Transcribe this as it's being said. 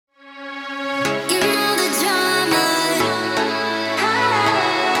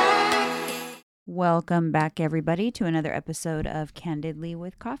Welcome back, everybody, to another episode of Candidly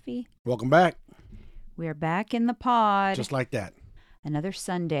with Coffee. Welcome back. We are back in the pod. Just like that. Another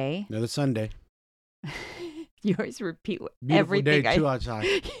Sunday. Another Sunday. You always repeat Beautiful everything. day, too, outside.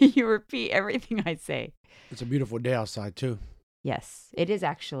 You repeat everything I say. It's a beautiful day outside, too. Yes, it is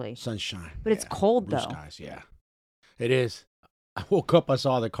actually. Sunshine. But it's cold, Blue though. Skies, yeah. It is. I woke up, I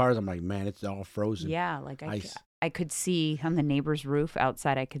saw the cars. I'm like, man, it's all frozen. Yeah, like Ice. I could see on the neighbor's roof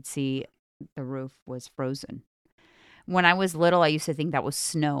outside, I could see the roof was frozen. When I was little, I used to think that was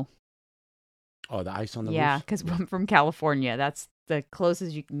snow. Oh, the ice on the Yeah, roof? because I'm from California. That's the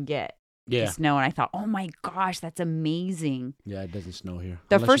closest you can get to snow. And I thought, oh my gosh, that's amazing. Yeah, it doesn't snow here.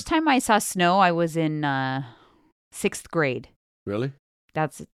 The first time I saw snow, I was in 6th grade. Really?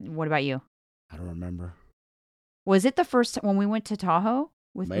 What about you? I don't remember. Was it the first when we went to Tahoe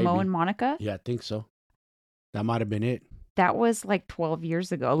with Maybe. Mo and Monica? Yeah, I think so. That might have been it. That was like 11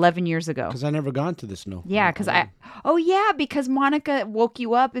 years ago. Because I never gone to the snow. Yeah, because Monica woke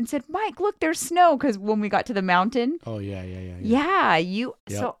you up and said, Mike, look, there's snow. Because when we got to the mountain. Oh, yeah. Yeah, Yep.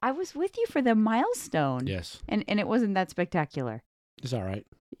 So I was with you for the milestone. Yes. And it wasn't that spectacular. It's all right.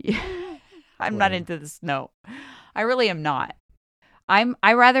 I'm not into the snow. I really am not.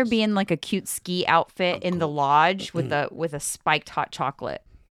 I rather be in like a cute ski outfit in the lodge with a spiked hot chocolate.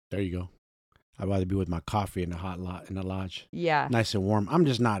 There you go. I'd rather be with my coffee in the lodge. Yeah. Nice and warm. I'm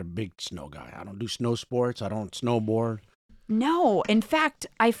just not a big snow guy. I don't do snow sports. I don't snowboard. No. In fact,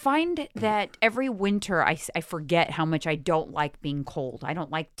 I find that every winter I forget how much I don't like being cold. I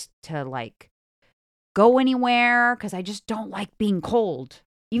don't like to like go anywhere because I just don't like being cold.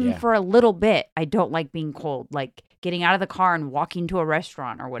 Even for a little bit, I don't like being cold. Like getting out of the car and walking to a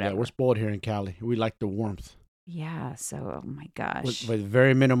restaurant or whatever. Yeah, we're spoiled here in Cali. We like the warmth. Yeah, so, oh my gosh. With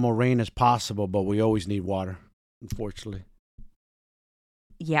very minimal rain as possible, but we always need water, unfortunately.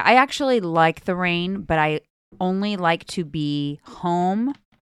 Yeah, I actually like the rain, but I only like to be home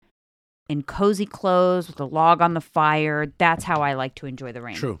in cozy clothes with a log on the fire. That's how I like to enjoy the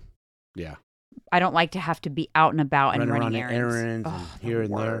rain. True. Yeah. I don't like to have to be out and about and running errands and here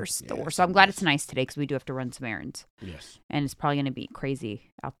and there. The worst. So I'm glad it's nice today because we do have to run some errands. Yes. And it's probably going to be crazy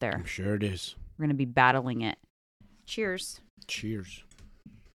out there. I'm sure it is. We're going to be battling it. Cheers. Cheers.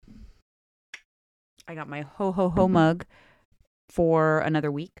 I got my ho mug for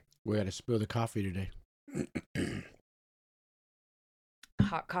another week. We got to spill the coffee today.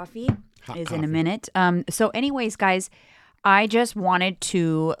 Hot coffee is in a minute. So anyways, guys, I just wanted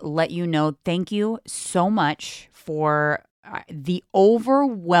to let you know, thank you so much for the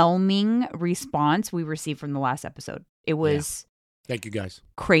overwhelming response we received from the last episode. It was Thank you, guys.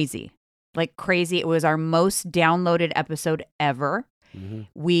 Crazy. Like crazy. It was our most downloaded episode ever.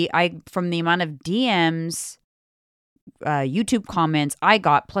 Mm-hmm. From the amount of DMs, YouTube comments I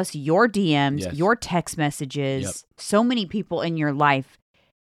got, plus your DMs, your text messages, so many people in your life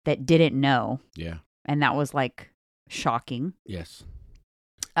that didn't know. Yeah. And that was like shocking. Yes.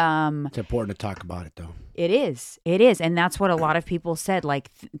 It's important to talk about it, though. It is. And that's what a lot of people said.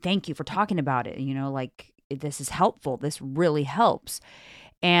 Like, thank you for talking about it. You know, like, this is helpful. This really helps.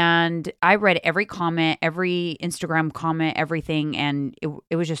 And I read every comment, every Instagram comment, everything. And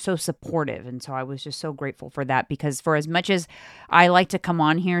it was just so supportive. And so I was just so grateful for that, because for as much as I like to come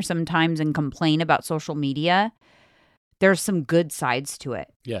on here sometimes and complain about social media, there's some good sides to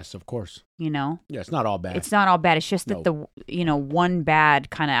it. Yes, of course. You know? Yeah, it's not all bad. It's not all bad. It's just that one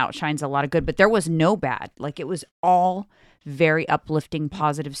bad kind of outshines a lot of good. But there was no bad. Like, it was all very uplifting,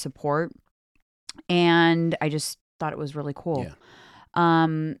 positive support. And I just thought it was really cool. Yeah.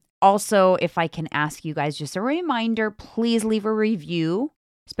 Also, if I can ask you guys just a reminder, please leave a review,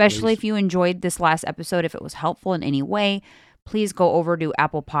 especially if you enjoyed this last episode. If it was helpful in any way, please go over to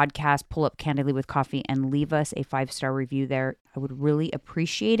Apple Podcasts, pull up Candidly with Coffee, and leave us a 5-star review there. I would really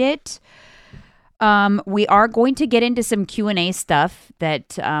appreciate it. We are going to get into some Q&A stuff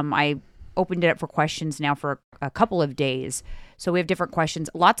that I opened it up for questions now for a couple of days. So we have different questions,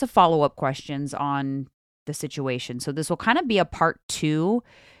 lots of follow-up questions on the situation. So this will kind of be a part 2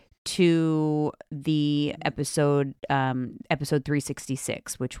 to the episode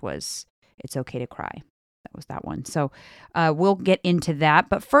 366, which was It's Okay to Cry. That was that one. So we'll get into that.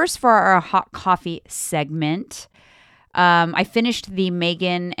 But first, for our hot coffee segment, I finished the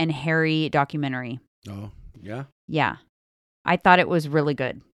Meghan and Harry documentary. Oh, yeah? Yeah. I thought it was really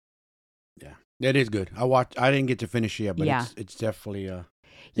good. Yeah. It is good. I didn't get to finish it yet, but it's definitely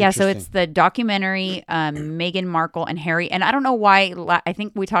so it's the documentary, Meghan Markle and Harry. And I don't know why, I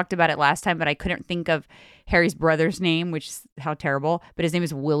think we talked about it last time, but I couldn't think of Harry's brother's name, which is how terrible. But his name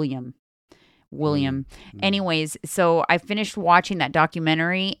is William. William. Mm. Anyways, so I finished watching that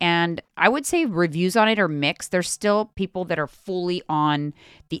documentary, and I would say reviews on it are mixed. There's still people that are fully on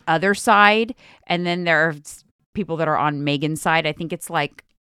the other side, and then there are people that are on Meghan's side. I think it's like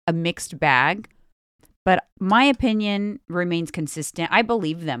a mixed bag. But my opinion remains consistent. I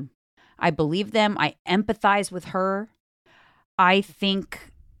believe them. I empathize with her. I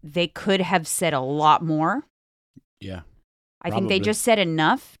think they could have said a lot more. Yeah. I think they just said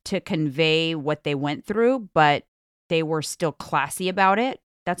enough to convey what they went through, but they were still classy about it.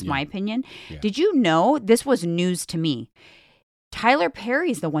 That's my opinion. Yeah. Did you know, this was news to me, Tyler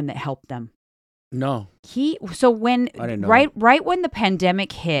Perry's the one that helped them? No. When right when the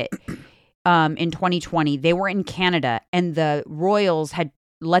pandemic hit in 2020, they were in Canada, and the Royals had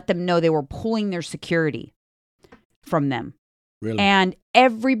let them know they were pulling their security from them. Really? And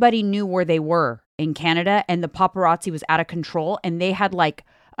everybody knew where they were in Canada, and the paparazzi was out of control, and they had like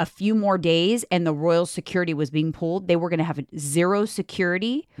a few more days and the Royal security was being pulled. They were going to have zero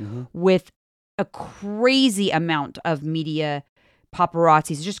security with a crazy amount of media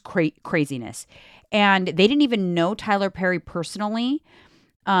paparazzi, just craziness. And they didn't even know Tyler Perry personally.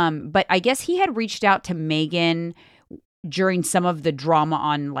 But I guess he had reached out to Meghan during some of the drama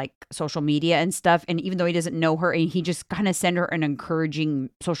on like social media and stuff. And even though he doesn't know her, and he just kind of sent her an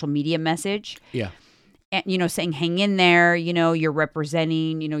encouraging social media message. Yeah. And, saying, hang in there, you're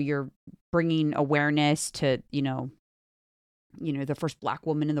representing, you're bringing awareness to, the first Black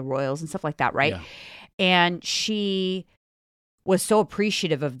woman in the Royals and stuff like that. Right. Yeah. And she was so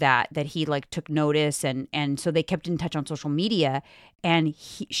appreciative of that he like took notice. And so they kept in touch on social media, and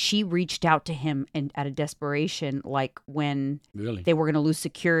she reached out to him and out of desperation, like when they were going to lose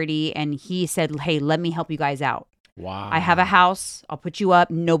security. And he said, hey, let me help you guys out. Wow. I have a house. I'll put you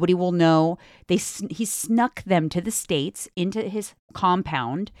up. Nobody will know. He snuck them to the States into his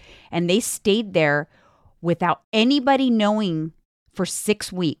compound, and they stayed there without anybody knowing for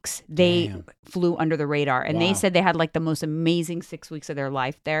 6 weeks. They flew under the radar, and they said they had like the most amazing 6 weeks of their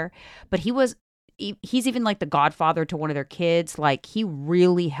life there. But he's even like the godfather to one of their kids. Like, he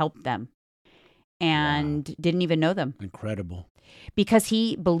really helped them and didn't even know them. Incredible. Because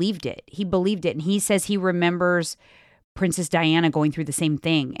he believed it. And he says he remembers Princess Diana going through the same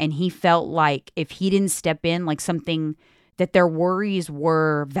thing. And he felt like if he didn't step in, like something, that their worries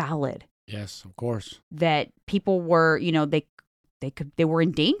were valid. Yes, of course. That people were, they were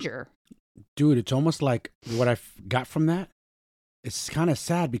in danger. Dude, it's almost like what I got from that. It's kind of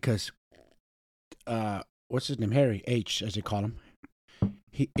sad because, what's his name? Harry H, as they call him.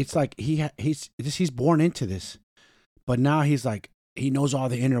 It's like he's born into this. But now he's like, he knows all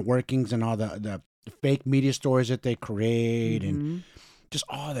the inner workings and all the fake media stories that they create and just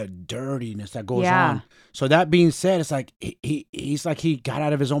all the dirtiness that goes on. So that being said, it's like he's like he got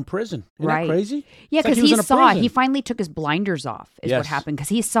out of his own prison. Isn't that crazy? Yeah, because he finally took his blinders off is what happened, because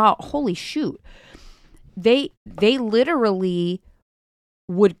he saw, holy shoot. They literally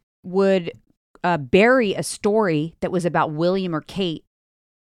would bury a story that was about William or Kate,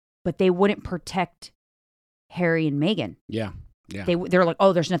 but they wouldn't protect Harry and Meghan. Yeah. Yeah. They're like,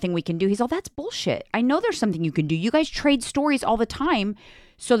 oh, there's nothing we can do. He's all, that's bullshit. I know there's something you can do. You guys trade stories all the time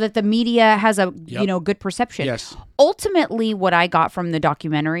so that the media has a good perception. Yes. Ultimately, what I got from the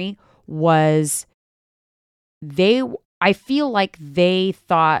documentary was I feel like they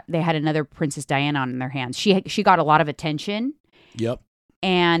thought they had another Princess Diana on their hands. She got a lot of attention. Yep.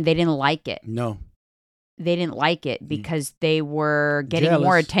 And they didn't like it. No. They didn't like it because they were getting jealous.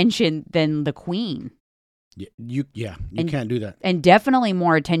 More attention than the Queen. You can't do that. And definitely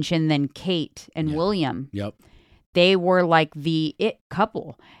more attention than Kate and William. Yep. They were like the it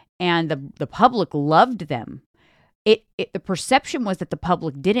couple, and the public loved them. The perception was that the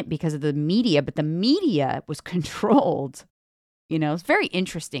public didn't because of the media, but the media was controlled. It's very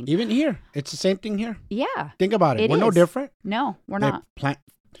interesting. Even here, it's the same thing here. Yeah. Think about it. We're no different. No, we're not. I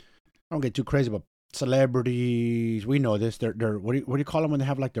don't get too crazy, but celebrities, we know this. They're what do you call them when they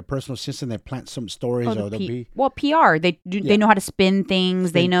have like their personal assistant? They plant some stories, or they'll be PR. They know how to spin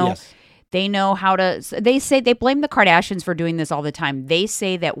things. They know how to. They say they blame the Kardashians for doing this all the time. They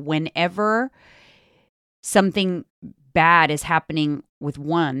say that whenever something bad is happening with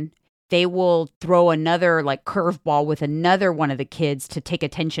one, they will throw another like curveball with another one of the kids to take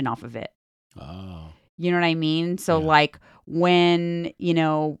attention off of it. Oh, you know what I mean? So like when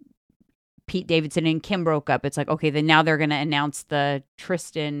Pete Davidson and Kim broke up, it's like, okay, then now they're going to announce the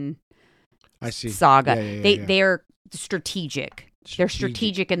Tristan saga. They're strategic. They're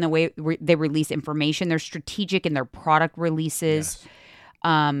strategic in the way they release information. They're strategic in their product releases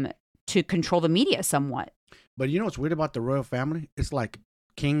to control the media somewhat. But you know what's weird about the royal family? It's like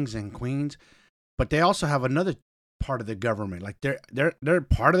kings and queens. but they also have another part of the government. Like they're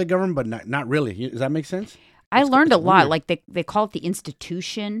part of the government, but not really. Does that make sense? I learned a lot. weird. Like they call it the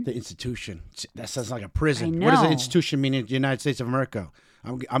institution. The institution. That sounds like a prison. I What does know. an institution mean in the United States of America?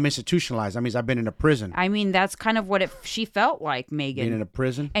 I'm institutionalized. That means I've been in a prison. I mean, that's kind of what she felt like, Megan. Being in a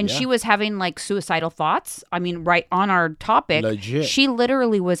prison. And yeah. she was having like suicidal thoughts. I mean, right on our topic, Legit. she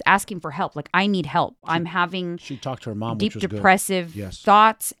literally was asking for help. Like, I need help. I'm having She talked to her mom, deep which was depressive Yes.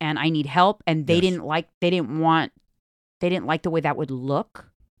 thoughts, and I need help. And they Yes. didn't like the way that would look,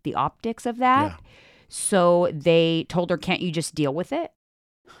 the optics of that. Yeah. So they told her, "Can't you just deal with it?"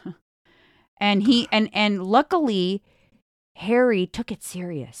 And and luckily, Harry took it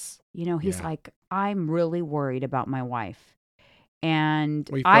serious. You know, he's Yeah. like, "I'm really worried about my wife." And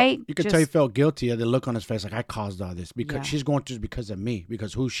Well, you could just, tell he felt guilty at the look on his face, like I caused all this because Yeah. she's going through this because of me,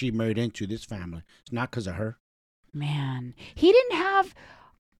 because who she married into, this family. It's not because of her. man, he didn't have.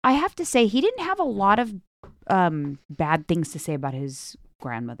 I have to say, he didn't have a lot of bad things to say about his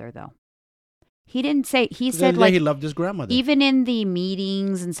grandmother, though. He didn't say. He said like he loved his grandmother. even in the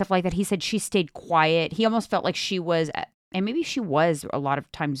meetings and stuff like that, he said she stayed quiet. He almost felt like she was, and maybe she was a lot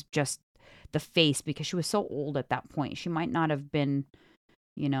of times just the face because she was so old at that point. She might not have been,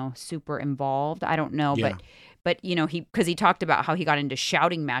 super involved. I don't know, Yeah. but because he talked about how he got into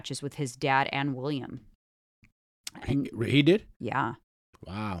shouting matches with his dad and William. And He did? yeah.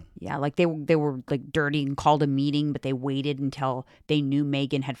 Wow. Yeah, like they were like dirty and called a meeting, but they waited until they knew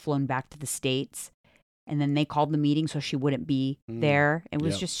Megan had flown back to the States. And then they called the meeting so she wouldn't be there. It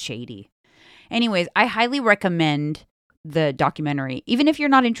was Yep. just shady. Anyways, I highly recommend the documentary, even if you're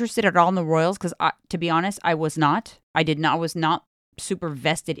not interested at all in the Royals, because to be honest, I was not. I was not super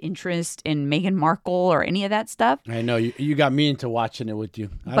vested interest in Meghan Markle or any of that stuff. I know. You got me into watching it with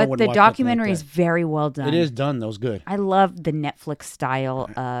you. But the documentary is very well done. It is done. That was good. I love the Netflix style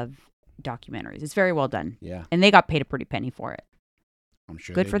of documentaries. It's very well done. Yeah. And they got paid a pretty penny for it. I'm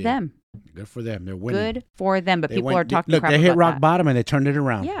sure. Good they for did. them. Good for them. They're winning. Good for them. But They people went- are talking Look, crap they hit about rock that. bottom and they turned it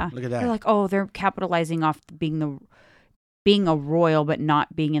around. Yeah. Look at that. They're like, oh, they're capitalizing off being a royal, but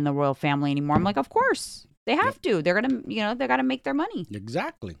not being in the royal family anymore. I'm like, of course they have to. They're gonna, they got to make their money.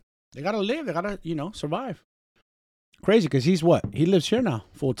 Exactly. They gotta live. They gotta, survive. Crazy, because he's what? He lives here now,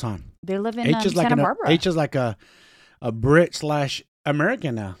 full time. They live in H is like Santa Barbara. H is like a Brit /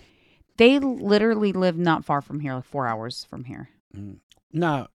 American now. They literally live not far from here, like 4 hours from here.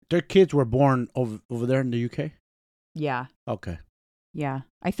 Now, their kids were born over there in the UK. Yeah. Okay. Yeah.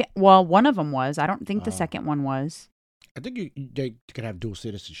 I think. Well, one of them was. I don't think the second one was. I think they could have dual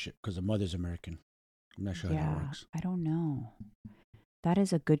citizenship because the mother's American. I'm not sure how that works. I don't know. That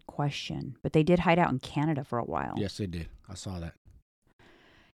is a good question. But they did hide out in Canada for a while. Yes, they did. I saw that.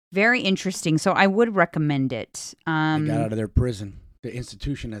 Very interesting. So I would recommend it. They got out of their prison, the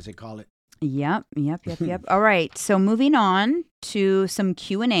institution as they call it. Yep. All right. So moving on to some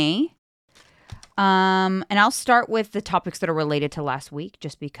Q&A. And I'll start with the topics that are related to last week,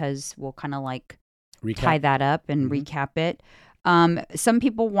 just because we'll kind of like tie that up and recap it. Some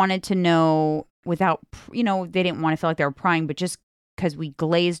people wanted to know without, they didn't want to feel like they were prying, but just because we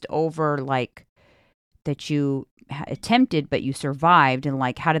glazed over like that you attempted, but you survived. And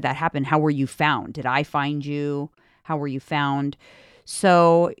like, how did that happen? How were you found? Did I find you? How were you found?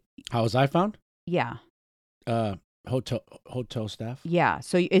 So. How was I found? Yeah. Hotel staff. Yeah.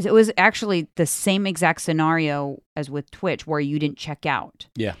 So it was actually the same exact scenario as with Twitch where you didn't check out.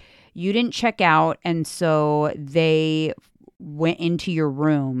 Yeah. You didn't check out. And so they went into your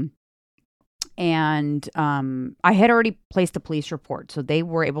room and I had already placed a police report. So they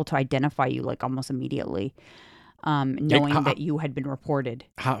were able to identify you like almost immediately, knowing that you had been reported.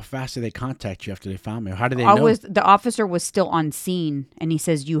 How fast did they contact you after they found me? How did they know? The officer was still on scene and he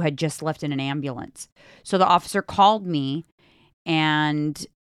says you had just left in an ambulance. So the officer called me and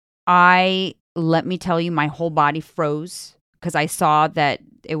let me tell you, my whole body froze because I saw that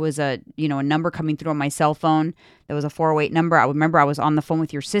it was a number coming through on my cell phone. There was a 408 number. I remember I was on the phone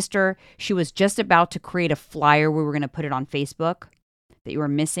with your sister. She was just about to create a flyer. We were going to put it on Facebook that you were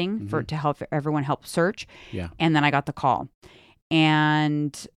missing to help everyone help search. Yeah. And then I got the call.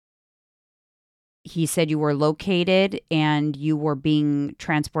 And he said you were located and you were being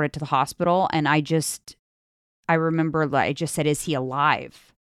transported to the hospital. And I remember I just said, is he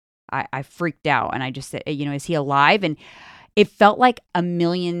alive? I freaked out and I just said, is he alive? And it felt like a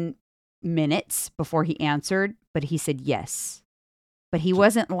million minutes before he answered, but he said yes. But he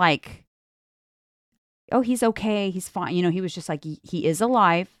wasn't like, oh, he's okay, he's fine. He was just like, he is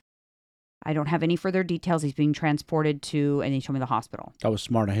alive. I don't have any further details. He's being transported to, and he told me the hospital. That was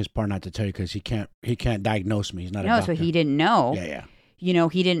smart on his part not to tell you because he can't diagnose me. He's not a doctor. So he didn't know. Yeah.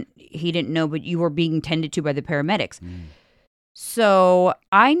 he didn't know, but you were being tended to by the paramedics. So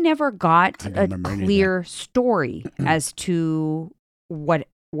I never got a clear story as to what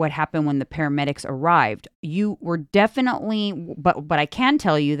happened when the paramedics arrived. You were definitely, but I can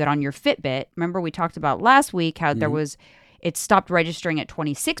tell you that on your Fitbit, remember we talked about last week how there was, it stopped registering at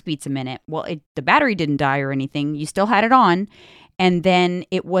 26 beats a minute. Well, the battery didn't die or anything. You still had it on. And then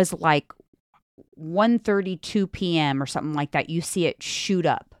it was like 1:32 p.m. or something like that. You see it shoot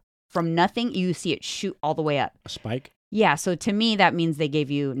up from nothing. You see it shoot all the way up. A spike? Yeah. So to me, that means they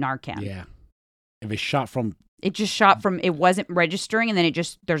gave you Narcan. Yeah. If it shot from... It just shot from, it wasn't registering, and then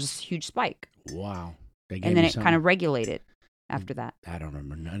there's a huge spike. Wow. And then it kind of regulated after that. I don't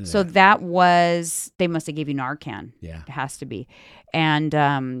remember none of that. So that was, they must have gave you Narcan. Yeah. It has to be.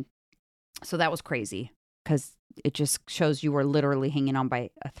 And so that was crazy because it just shows you were literally hanging on by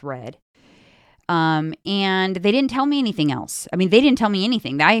a thread. And they didn't tell me anything else. I mean, they didn't tell me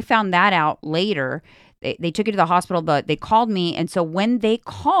anything. I found that out later. They took you to the hospital, but they called me. And so when they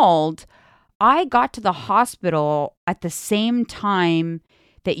called, I got to the hospital at the same time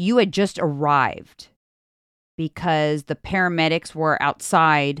that you had just arrived because the paramedics were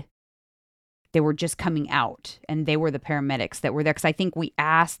outside. They were just coming out, and they were the paramedics that were there because I think we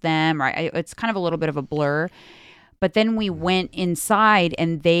asked them. Right? It's kind of a little bit of a blur. But then we went inside,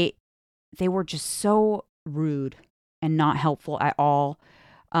 and they were just so rude and not helpful at all.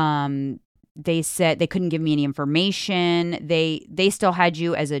 They said they couldn't give me any information. They still had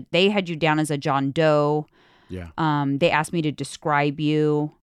you they had you down as a John Doe. Yeah. They asked me to describe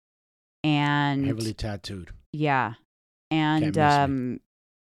you, and heavily tattooed. Yeah, and I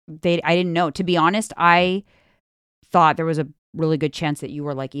didn't know. To be honest, I thought there was a really good chance that you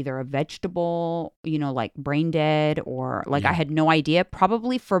were like either a vegetable, like brain dead, or like I had no idea.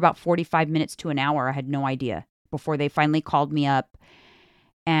 Probably for about 45 minutes to an hour, I had no idea before they finally called me up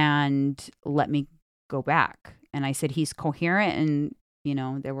and let me go back. And I said, he's coherent. And,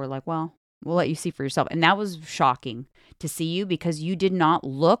 they were like, well, we'll let you see for yourself. And that was shocking to see you because you did not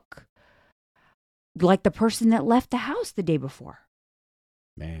look like the person that left the house the day before.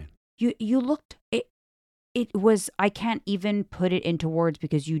 Man. You looked, it was, I can't even put it into words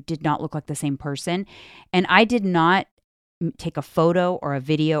because you did not look like the same person. And I did not take a photo or a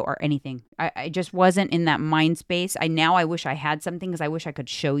video or anything. I just wasn't in that mind space. I wish I had something because I wish I could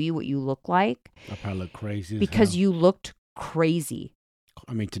show you what you look like. I probably look crazy because you looked crazy.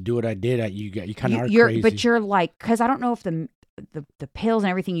 I mean, to do what I did, you kind of are crazy. But you're like, because I don't know if the pills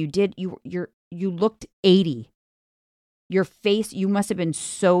and everything you did, you looked 80. Your face, you must have been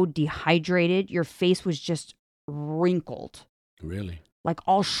so dehydrated. Your face was just wrinkled. Really? Like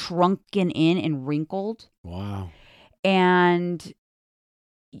all shrunken in and wrinkled. Wow. And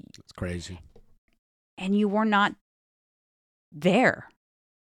it's crazy. And you were not there.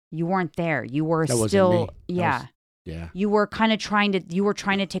 You weren't there. You were that still, yeah. You were kind of trying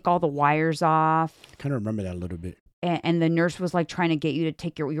to take all the wires off. I kind of remember that a little bit. And the nurse was like trying to get you to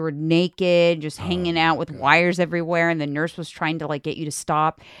take you were naked, just hanging out with wires everywhere. And the nurse was trying to like get you to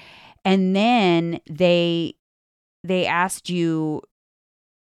stop. And then they asked you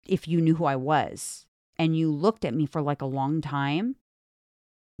if you knew who I was. And you looked at me for like a long time.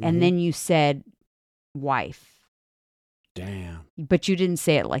 Mm-hmm. And then you said, wife. Damn. But you didn't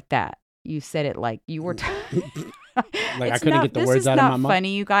say it like that. You said it like you were... like I couldn't get the words out of my mouth. This is not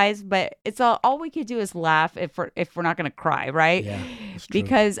funny, you guys, but it's all we could do is laugh if we're not going to cry, right? Yeah, that's true.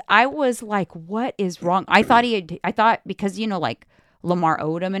 Because I was like, what is wrong? I thought because, like Lamar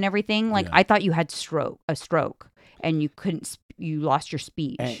Odom and everything, like I thought you had a stroke and you lost your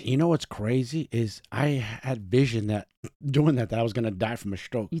speech. And you know what's crazy is I had vision that doing that I was going to die from a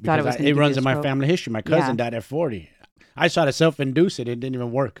stroke. You thought it runs in my family history. My cousin died at 40. I tried to self-induce it. It didn't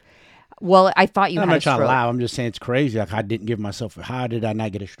even work. Well, I thought you had a stroke. I'm not trying to lie. I'm just saying it's crazy. Like I didn't give myself. How did I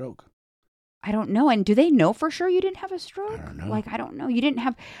not get a stroke? I don't know. And do they know for sure you didn't have a stroke? I don't know. Like I don't know. You didn't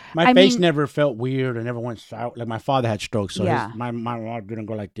have. My face never felt weird. I never went sour. Like my father had strokes, so my arm didn't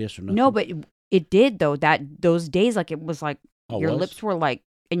go like this or nothing. No, but it did though. Those days, like it was like your lips were like,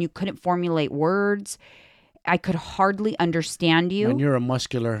 and you couldn't formulate words. I could hardly understand you. My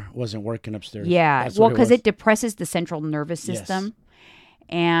neuromuscular wasn't working upstairs. Yeah, well, because it depresses the central nervous system. Yes.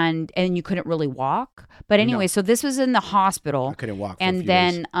 And you couldn't really walk. But anyway, so this was in the hospital. I couldn't walk for and a few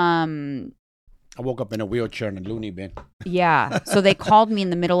then days. I woke up in a wheelchair in a loony bin. Yeah. So they called me in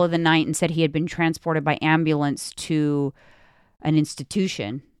the middle of the night and said he had been transported by ambulance to an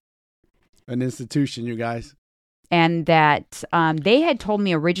institution. An institution, you guys. And that they had told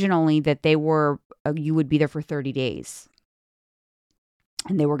me originally that you would be there for 30 days.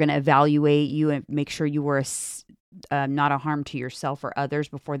 And they were going to evaluate you and make sure you were not a harm to yourself or others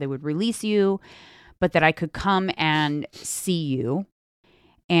before they would release you, but that I could come and see you.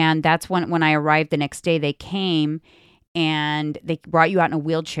 And that's when I arrived the next day, they came and they brought you out in a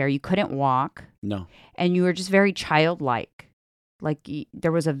wheelchair. You couldn't walk. No. And you were just very childlike. Like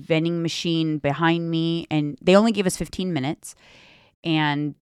there was a vending machine behind me, and they only gave us 15 minutes.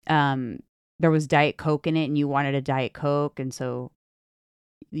 And there was Diet Coke in it, and you wanted a Diet Coke, and so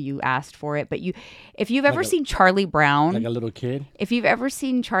you asked for it. But if you've ever seen Charlie Brown, like a little kid, if you've ever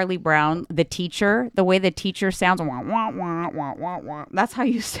seen Charlie Brown, the teacher, the way the teacher sounds, wah, wah, wah, wah, wah, wah, that's how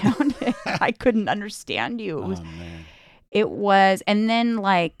you sounded. I couldn't understand you. Man. It was, and then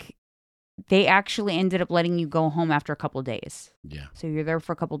like they actually ended up letting you go home after a couple of days. Yeah. So you're there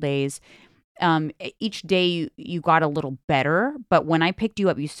for a couple of days. Each day you got a little better, but when I picked you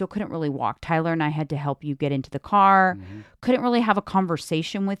up, you still couldn't really walk. Tyler and I had to help you get into the car. Mm-hmm. Couldn't really have a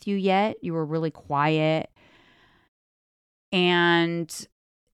conversation with you yet. You were really quiet. And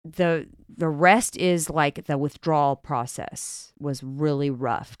the rest is like the withdrawal process was really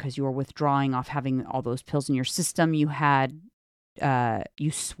rough because you were withdrawing off having all those pills in your system. You had you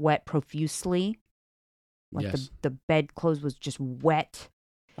sweat profusely. Like yes. the bedclothes was just wet.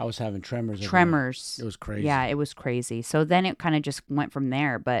 I was having tremors. It was crazy. Yeah, it was crazy. So then it kind of just went from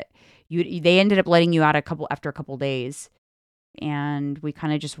there. But they ended up letting you out after a couple days, and we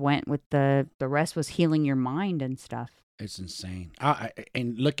kind of just went with the rest was healing your mind and stuff. It's insane.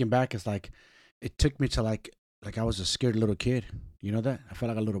 And looking back, it's like it took me to like I was a scared little kid. You know that? I felt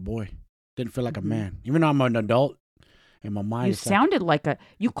like a little boy. Didn't feel like a man, even though I'm an adult. In my mind, you sounded like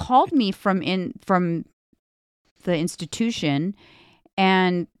you called me from the institution,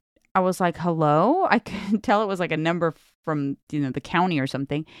 and I was like, hello? I could tell it was like a number from, the county or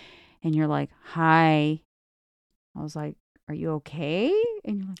something. And you're like, hi. I was like, are you okay?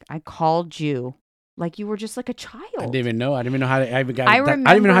 And you're like, I called you. Like you were just like a child. I didn't even know. I didn't even know how I even got. I didn't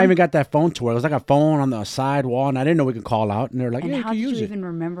even know how I even got that phone to her. It was like a phone on the side wall, and I didn't know we could call out. And they're like, and yeah, how you can did use you it. even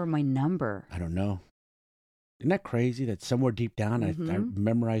remember my number? I don't know. Isn't that crazy that somewhere deep down I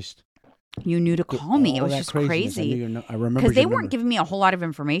memorized? You knew to call me. It was just crazy. I remember because they weren't giving me a whole lot of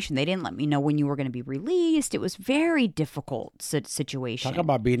information. They didn't let me know when you were going to be released. It was very difficult situation. Talk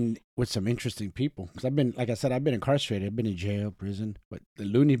about being with some interesting people. Because I've been, like I said, I've been incarcerated. I've been in jail, prison. But the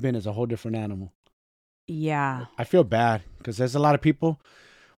loony bin is a whole different animal. Yeah. I feel bad because there's a lot of people.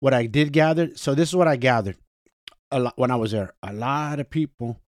 What I did gather. So this is what I gathered when I was there. A lot of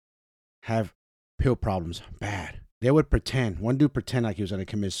people have pill problems. Bad. They would pretend. One dude pretend like he was going to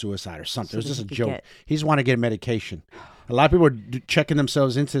commit suicide or something. It was just a joke. He just wanted to get medication. A lot of people are checking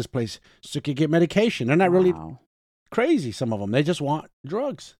themselves into this place so they could get medication. They're not really crazy, some of them. They just want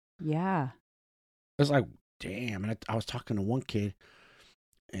drugs. Yeah. It's like, damn. And I was talking to one kid,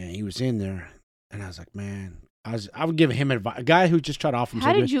 and he was in there, and I was like, man, I would give him advice. A guy who just tried to offer him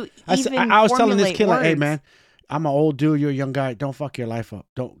How did you even I was telling this kid, words? like, hey, man, I'm an old dude. You're a young guy. Don't fuck your life up.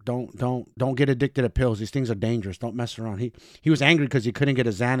 Don't get addicted to pills. These things are dangerous. Don't mess around. He was angry because he couldn't get a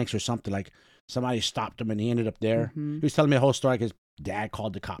Xanax or something. Like somebody stopped him and he ended up there. Mm-hmm. He was telling me the whole story. Like his dad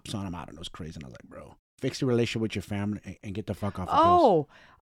called the cops on him. I don't know. It was crazy. And I was like, bro, fix your relationship with your family and get the fuck off. Oh,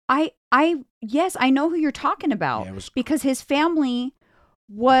 yes, I know who you're talking about. Yeah, because his family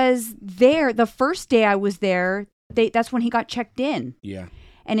was there the first day I was there. That's when he got checked in. Yeah.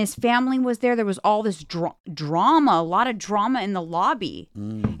 And his family was there. There was all this drama, a lot of drama in the lobby.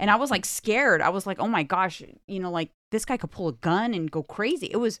 Mm. And I was like scared. I was like, oh my gosh, like this guy could pull a gun and go crazy.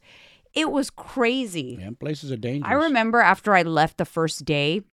 It was crazy. Yeah, places are dangerous. I remember after I left the first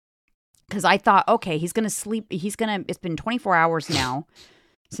day, because I thought, okay, he's going to sleep. It's been 24 hours now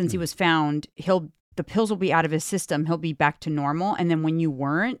since he was found. The pills will be out of his system. He'll be back to normal. And then when you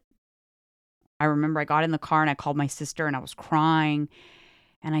weren't, I remember I got in the car and I called my sister and I was crying.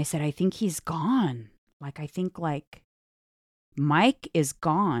 And I said, I think he's gone. I think Mike is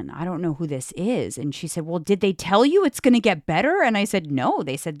gone. I don't know who this is. And she said, well, did they tell you it's going to get better? And I said, no.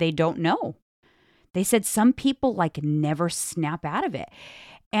 They said they don't know. They said some people never snap out of it.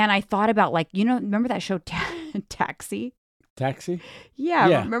 And I thought about remember that show Taxi? Taxi?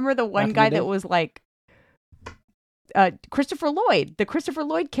 Yeah. Remember the one guy that was Christopher Lloyd, the Christopher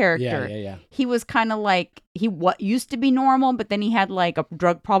Lloyd character. Yeah. He was kind of used to be normal, but then he had a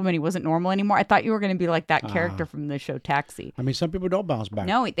drug problem and he wasn't normal anymore. I thought you were going to be like that character from the show Taxi. I mean, some people don't bounce back.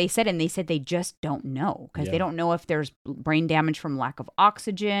 No, they said they just don't know because they don't know if there's brain damage from lack of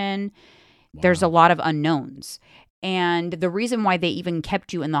oxygen. Wow. There's a lot of unknowns. And the reason why they even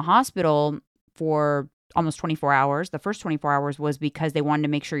kept you in the hospital for almost 24 hours, the first 24 hours, was because they wanted to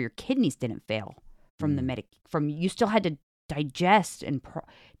make sure your kidneys didn't fail from the you still had to digest and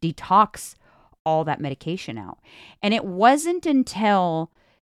detox all that medication out. And it wasn't until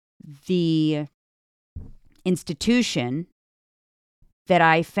the institution that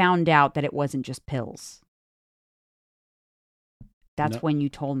I found out that it wasn't just pills. That's when you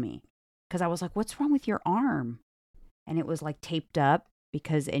told me. Because I was like, what's wrong with your arm? And it was like taped up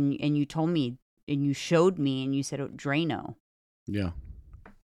because, and you told me, and you showed me, and you said, Drano. Yeah.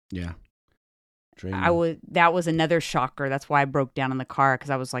 Yeah. Drano. That was another shocker. That's why I broke down in the car, because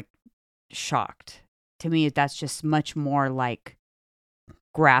I was like shocked. To me, that's just much more like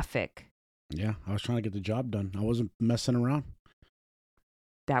graphic. Yeah. I was trying to get the job done. I wasn't messing around.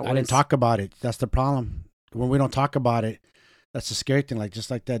 I didn't talk about it. That's the problem. When we don't talk about it, that's the scary thing. Like,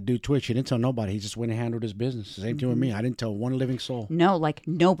 just like that dude Twitch, he didn't tell nobody. He just went and handled his business. Same thing with me. I didn't tell one living soul. No, like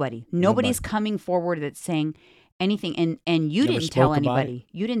nobody. Nobody's coming forward that's saying anything. And you didn't tell anybody.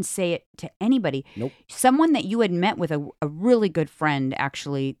 You didn't say it to anybody. Nope. Someone that you had met with, a really good friend,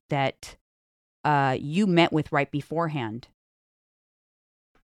 actually, that you met with right beforehand.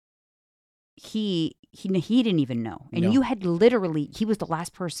 He didn't even know. And you had literally, he was the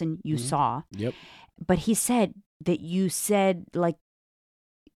last person you saw. Yep. But he said that you said, like,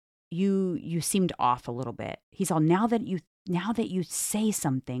 you seemed off a little bit. He's all, now that you say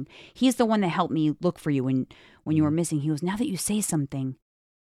something, he's the one that helped me look for you when you were missing. He goes, now that you say something,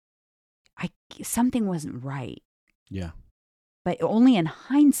 something wasn't right. Yeah. But only in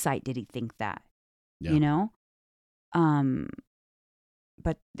hindsight did he think that, yeah. you know?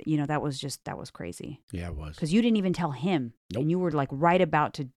 But, you know, that was crazy. Yeah, it was. Because you didn't even tell him. Nope. And you were like right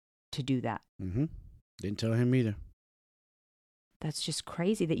about to do that. Mm-hmm. Didn't tell him either. That's just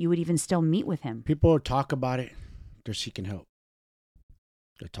crazy that you would even still meet with him. People talk about it. They're seeking help.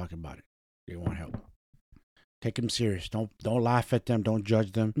 They're talking about it. They want help. Take them serious. Don't laugh at them. Don't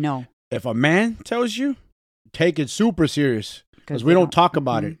judge them. No. If a man tells you, take it super serious. Because we don't talk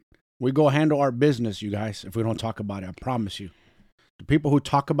about it. We go handle our business, you guys, if we don't talk about it. I promise you. The people who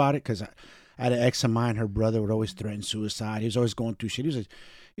talk about it, because I had an ex of mine, her brother would always threaten suicide. He was always going through shit.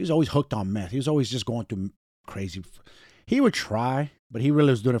 He was always hooked on meth. He was always just going through crazy. He would try, but he really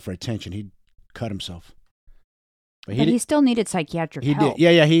was doing it for attention. He'd cut himself. But he still needed psychiatric help. He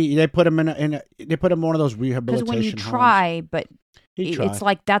did. Yeah. They put him they put him in one of those rehabilitation homes. Because when you try, but it's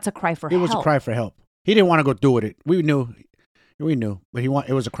like that's a cry for help. It was a cry for help. He didn't want to go do it. We knew, but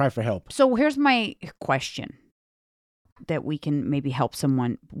it was a cry for help. So here's my question that we can maybe help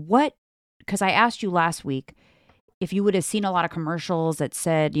someone. Because I asked you last week if you would have seen a lot of commercials that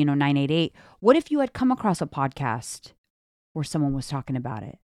said, 988. What if you had come across a podcast where someone was talking about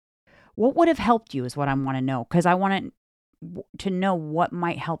it? What would have helped you is what I want to know. Because I want to know what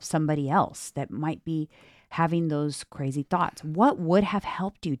might help somebody else that might be having those crazy thoughts. What would have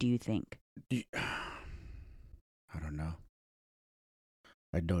helped you, do you think? I don't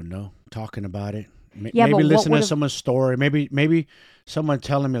know. Talking about it. Yeah, maybe listening to someone's story. Maybe someone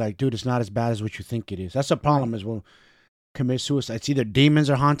telling me, like, dude, it's not as bad as what you think it is. That's the problem is when commit suicide. It's either demons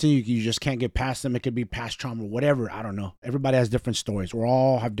are haunting you. You just can't get past them. It could be past trauma, whatever. I don't know. Everybody has different stories. We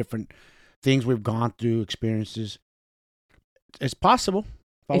all have different things we've gone through, experiences. It's possible.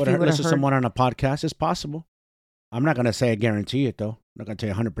 If I would have listened to someone on a podcast, it's possible. I'm not going to say I guarantee it, though. I'm not going to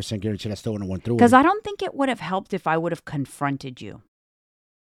tell you 100% guarantee I still wouldn't have went through it. Because I don't think it would have helped if I would have confronted you.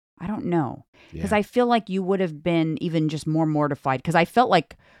 I don't know. Because I feel like you would have been even just more mortified. Because I felt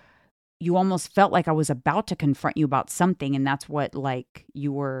like you almost felt like I was about to confront you about something. And that's what, like,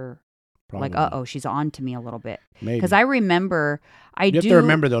 you were probably like, uh-oh, she's on to me a little bit. Maybe. Because I remember, you have to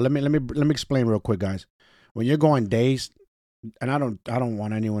remember, though, let me explain real quick, guys. When you're going days, and I don't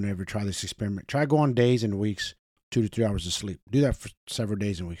want anyone to ever try this experiment. Try going days and weeks, 2 to 3 hours of sleep. Do that for several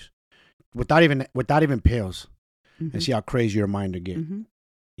days and weeks. Without even pills. And see how crazy your mind will get. Mm-hmm.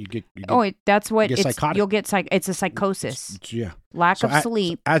 That's what it's psychotic. You'll get it's a psychosis. Yeah. Lack of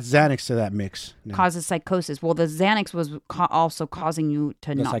sleep. Add Xanax to that mix. Causes psychosis. Well, the Xanax was also causing you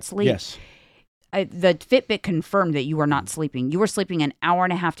to not sleep. Yes. The Fitbit confirmed that you were not sleeping. You were sleeping an hour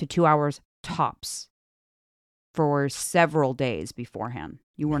and a half to 2 hours tops for several days beforehand.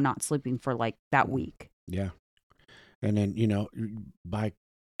 You were not sleeping for like that week. Yeah. And then, by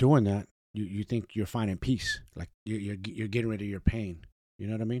doing that, you think you're finding peace. Like you're getting rid of your pain. You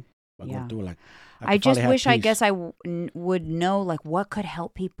know what I mean? Yeah. I just wish, I guess I would know, like, what could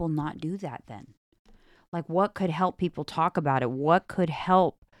help people not do that then? Like, what could help people talk about it? What could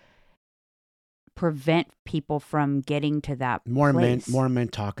help prevent people from getting to that place? More men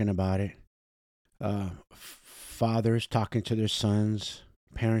talking about it. Fathers talking to their sons.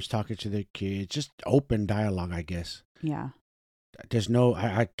 Parents talking to their kids. Just open dialogue, I guess. Yeah. There's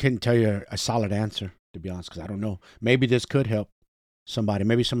I couldn't tell you a solid answer, to be honest, because I don't know. Maybe this could help. somebody.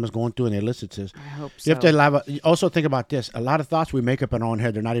 Maybe someone's going through and they listen to this. I hope so. You have to also think about this. A lot of thoughts we make up in our own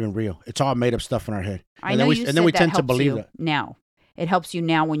head, they're not even real. It's all made up stuff in our head. I know you said that tend to helps believe you that. now. It helps you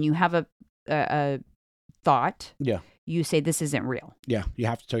now when you have a thought. Yeah. You say this isn't real. Yeah. You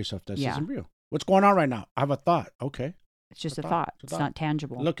have to tell yourself this Yeah. isn't real. What's going on right now? I have a thought. Okay. It's just a thought. It's not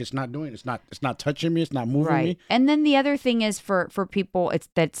tangible. Look, it's not doing. It's not touching me. It's not moving me. And then the other thing is for people,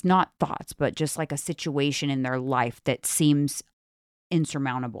 it's not thoughts, but just like a situation in their life that seems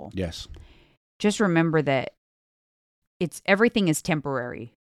insurmountable. Yes. Just remember that everything is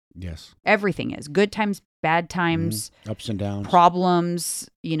temporary. Yes. Everything is good times, bad times, ups and downs, problems,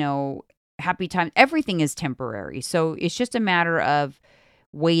 happy times. Everything is temporary. So it's just a matter of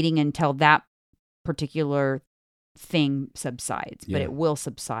waiting until that particular thing subsides, but it will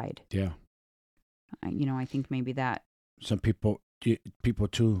subside. Yeah. I think maybe that. Some people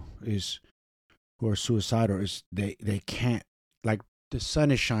too who are suicidal is they can't, like, the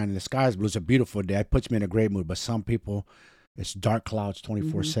sun is shining, the sky is blue, it's a beautiful day. It puts me in a great mood. But some people, it's dark clouds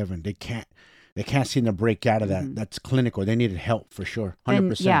 24/7. They can't seem to break out of that. Mm-hmm. That's clinical. They needed help for sure.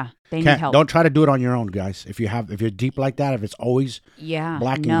 100%. They need help. Don't try to do it on your own, guys. If you're deep like that, if it's always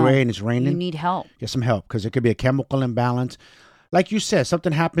black and gray and it's raining, you need help. Get some help, because it could be a chemical imbalance. Like you said,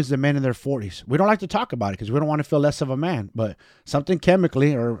 something happens to men in their 40s. We don't like to talk about it because we don't want to feel less of a man. But something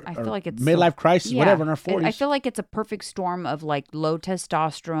chemically I feel like it's midlife crisis, whatever, in our 40s. I feel like it's a perfect storm of like low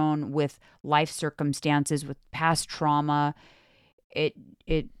testosterone with life circumstances, with past trauma. I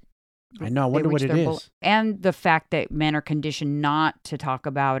know. I wonder what it is. And the fact that men are conditioned not to talk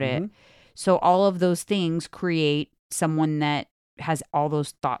about it. So all of those things create someone that has all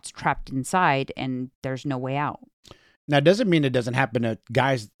those thoughts trapped inside, and there's no way out. Now, it doesn't mean it doesn't happen to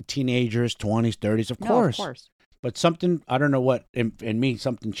guys, teenagers, 20s, 30s, of course. Of course. But something, I don't know what, in me,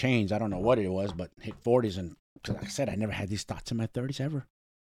 something changed. I don't know what it was, but hit 40s. And like I said, I never had these thoughts in my 30s ever.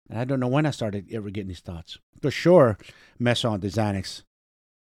 And I don't know when I started ever getting these thoughts. For sure, messing on the Xanax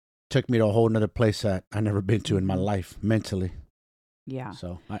took me to a whole nother place that I never been to in my life, mentally. Yeah.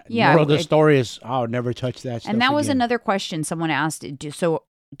 So, moral of the story is, I'll never touch that stuff. And that was again. another question someone asked. So,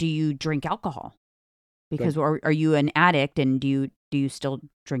 do you drink alcohol? Because are you an addict, and do you still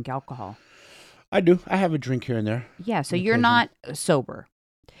drink alcohol? I do. I have a drink here and there. Yeah. So you're not sober.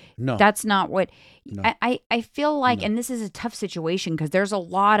 No. That's not what No. I feel like, and this is a tough situation because there's a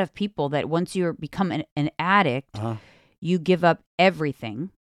lot of people that once you become an addict, you give up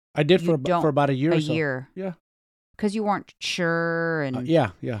everything. I did for about a year or so. A year. Yeah. Because you weren't sure. And yeah.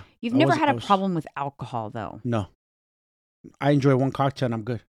 You've never had a problem with alcohol, though. No. I enjoy one cocktail and I'm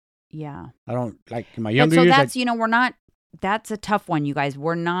good. Yeah. I don't, like, in my younger years. That's, that's a tough one, you guys.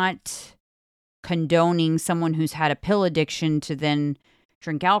 We're not condoning someone who's had a pill addiction to then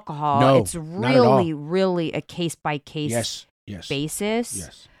drink alcohol. No, it's really, really a case-by-case basis.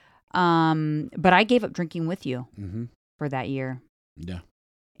 Yes. But I gave up drinking with you for that year. Yeah.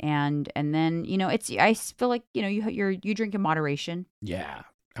 And then, I feel like, you drink in moderation. Yeah.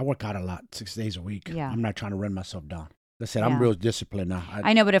 I work out a lot, 6 days a week. Yeah. I'm not trying to run myself down. I said, I'm real disciplined now.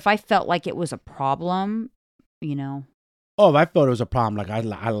 I know, but if I felt like it was a problem, Oh, if I felt it was a problem, like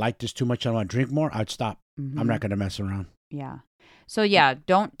I like this too much, I want to drink more, I'd stop. I'm not going to mess around. Yeah. So,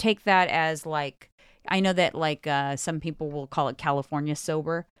 don't take that as like, I know that like some people will call it California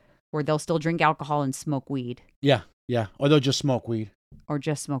sober, where they'll still drink alcohol and smoke weed. Yeah. Or they'll just smoke weed.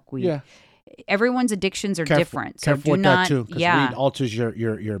 Yeah. Everyone's addictions are different. So careful with that too, because weed alters your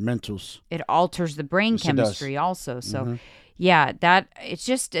mentals. It alters the brain chemistry also. So it's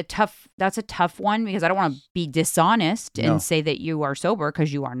just that's a tough one, because I don't want to be dishonest and say that you are sober,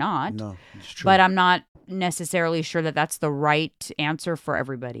 because you are not. No, it's true. But I'm not necessarily sure that that's the right answer for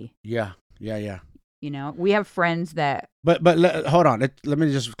everybody. Yeah. We have friends that. But hold on. Let me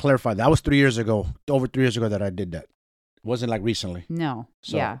just clarify. That was 3 years ago, over 3 years ago that I did that. It wasn't like recently. No.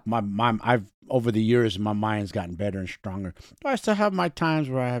 So I've over the years, my mind's gotten better and stronger. Do I still have my times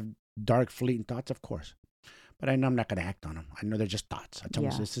where I have dark, fleeting thoughts? Of course. But I know I'm not going to act on them. I know they're just thoughts. I tell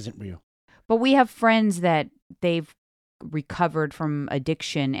myself, this isn't real. But we have friends that they've recovered from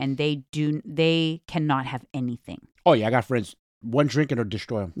addiction, and they cannot have anything. Oh yeah, I got friends. One drink and it'll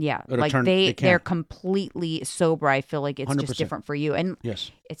destroy them. Yeah, like they're completely sober. I feel like it's 100%. Just different for you, and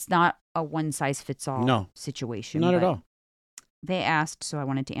it's not a one size fits all situation. Not at all. They asked, so I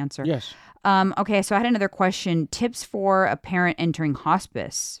wanted to answer. Yes. Okay, so I had another question. Tips for a parent entering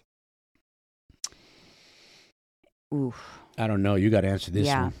hospice. Oof. I don't know. You got to answer this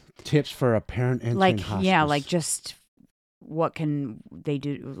one. Tips for a parent entering hospice. Yeah, like just what can they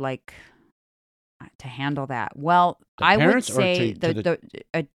do, like, to handle that? Well, I would say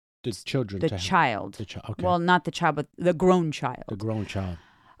The children. The child. The child. Okay. Well, not the child, but the grown child. The grown child.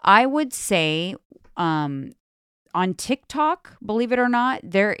 I would say on TikTok, believe it or not,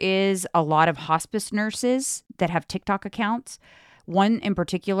 there is a lot of hospice nurses that have TikTok accounts. One in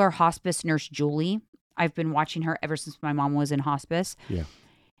particular, hospice nurse Julie. I've been watching her ever since my mom was in hospice. Yeah.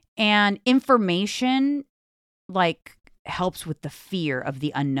 And information like helps with the fear of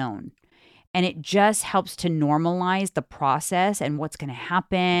the unknown. And it just helps to normalize the process and what's going to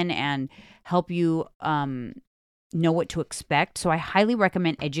happen and help you know what to expect. So I highly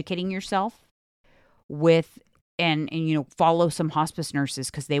recommend educating yourself with and follow some hospice nurses,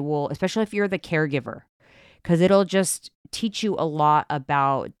 because they will, especially if you're the caregiver, because it'll just teach you a lot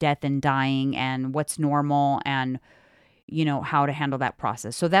about death and dying and what's normal and, how to handle that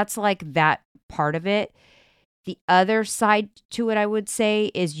process. So that's like that part of it. The other side to it, I would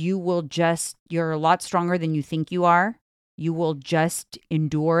say, is you're a lot stronger than you think you are. You will just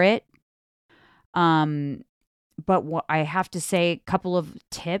endure it. But what I have to say, a couple of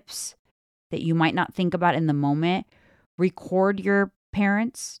tips that you might not think about in the moment. Record your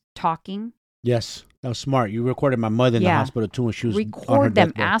parents talking. Yes, that was smart. You recorded my mother in the hospital too when she was on her Record them.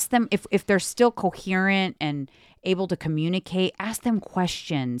 deathbed. Ask them if they're still coherent and able to communicate. Ask them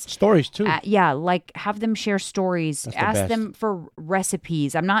questions. Stories too. Like have them share stories. Ask them for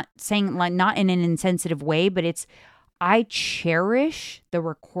recipes. I'm not saying like not in an insensitive way, but I cherish the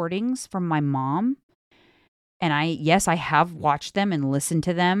recordings from my mom. And I have watched them and listened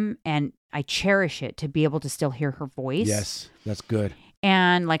to them, and I cherish it to be able to still hear her voice. Yes, that's good.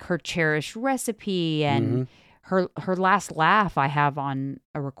 And like her cherished recipe and her last laugh I have on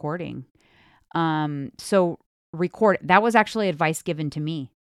a recording. So record. That was actually advice given to me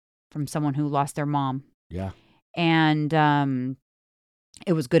from someone who lost their mom. Yeah. And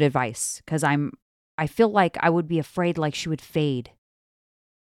it was good advice, because I feel like I would be afraid like she would fade.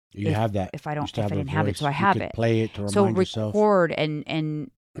 You have that. If I didn't have it, so I have it. Play it to remind yourself. So record and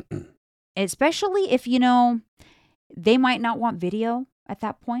especially if they might not want video at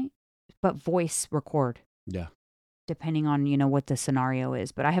that point, but voice record. Yeah. Depending on what the scenario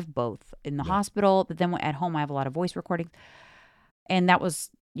is, but I have both in the hospital. But then at home, I have a lot of voice recordings, and that was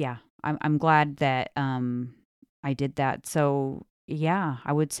I'm glad that I did that. So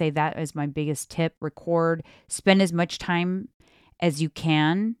I would say that is my biggest tip. Record. Spend as much time as you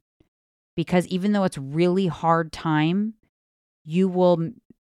can. Because even though it's really hard time, you will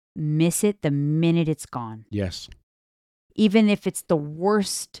miss it the minute it's gone. Yes. Even if it's the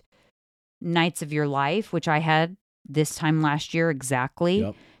worst nights of your life, which I had this time last year exactly.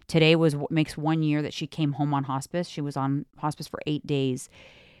 Yep. Today makes 1 year that she came home on hospice. She was on hospice for 8 days.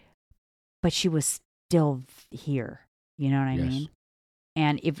 But she was still here. You know what I mean?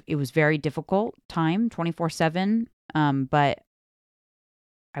 And it was very difficult time, 24/7. But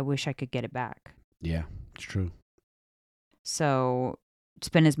I wish I could get it back. Yeah, it's true. So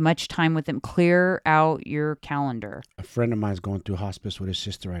spend as much time with them. Clear out your calendar. A friend of mine is going through hospice with his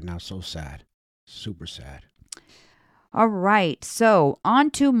sister right now. So sad. Super sad. All right. So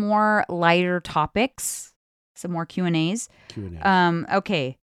on to more lighter topics. Some more Q&As.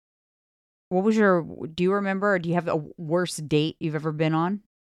 Okay. What was do you remember, or do you have a worst date you've ever been on?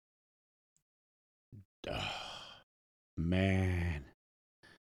 Man.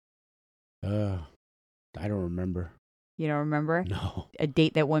 I don't remember. You don't remember? No. A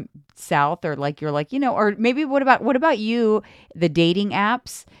date that went south, or like you're like, or maybe what about you, the dating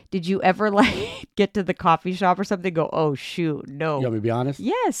apps? Did you ever like get to the coffee shop or something and go, oh shoot, no. You want me to be honest?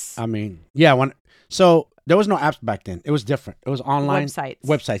 Yes. I mean, yeah, so there was no apps back then. It was different. It was online.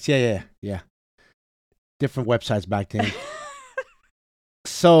 Websites. Yeah. Different websites back then.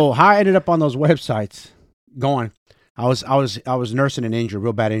 So how I ended up on those websites going, I was nursing an injury,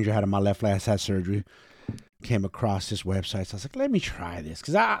 real bad injury. I had on my left leg. I had surgery. Came across this website. So I was like, let me try this.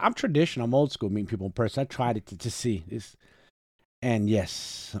 Because I'm traditional. I'm old school, meeting people in person. I tried it to see this. And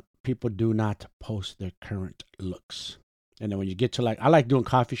yes, people do not post their current looks. And then when you get to I like doing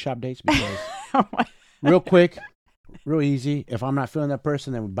coffee shop dates because real quick, real easy. If I'm not feeling that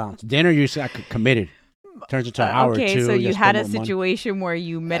person, then we bounce. Dinner, usually I committed. Turns into an hour or two. Okay, so you had a situation where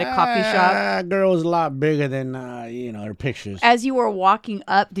you met a coffee shop. Girl was a lot bigger than, her pictures. As you were walking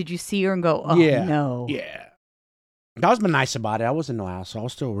up, did you see her and go, oh, no? Yeah. I was been nice about it. I wasn't no asshole. I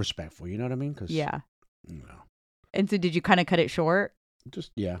was still respectful. You know what I mean? And so did you kind of cut it short?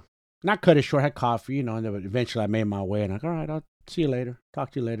 Just, not cut it short. Had coffee, and then eventually I made my way. And all right, I'll see you later.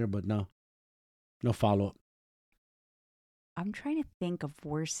 Talk to you later. But no follow-up. I'm trying to think of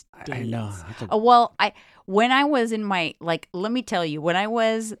worst dates. I know. When I was in my, let me tell you, when I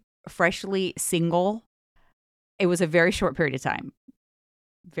was freshly single, it was a very short period of time.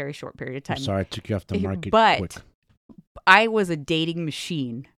 very short period of time. I'm sorry, I took you off the market But quick. I was a dating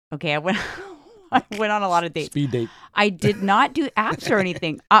machine. Okay, I went on a lot of dates. Speed date. I did not do apps or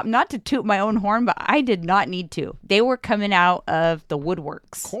anything. Not to toot my own horn, but I did not need to. They were coming out of the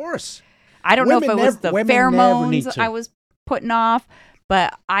woodworks. Of course. I don't know if it was the women never need pheromones to. I was putting off,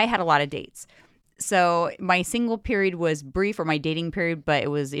 but I had a lot of dates. So my single period was brief, or my dating period, but it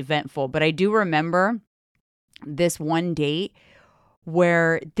was eventful. But I do remember this one date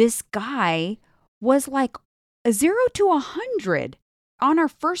where this guy was like a 0 to 100 on our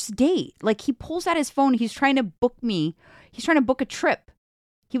first date. Like, he pulls out his phone. He's trying to book me. He's trying to book a trip.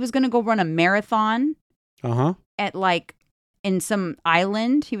 He was going to go run a marathon at like in some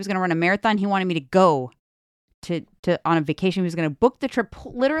island. He was going to run a marathon. He wanted me to go to on a vacation. He was going to book the trip.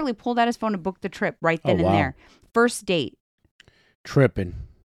 Literally pulled out his phone to book the trip right then and there. First date. Tripping.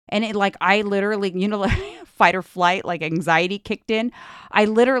 And it, like, I literally, like fight or flight, like anxiety kicked in. I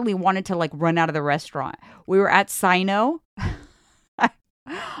literally wanted to like run out of the restaurant. We were at Sino.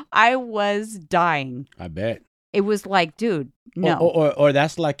 I was dying. I bet. It was like, dude, no. Or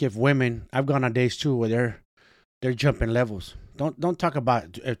that's like if women, I've gone on dates too where they're jumping levels. Don't talk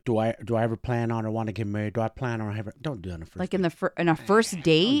about do I ever plan on or want to get married? Do I plan on ever? Don't do that on the first. Like in a first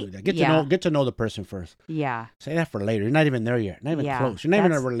date. Don't do that. Get to know the person first. Yeah. Say that for later. You're not even there yet. Not even close. You're not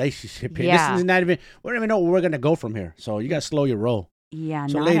even in a relationship here. Yeah. This is not even. We don't even know where we're gonna go from here. So you gotta slow your roll. Yeah.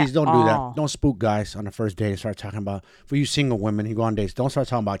 So not ladies, don't do all. that. Don't spook guys on the first date and start talking about. For you single women who go on dates, don't start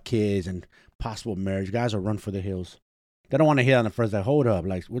talking about kids and possible marriage. Guys will run for the hills. They don't want to hear on the first date. Hold up,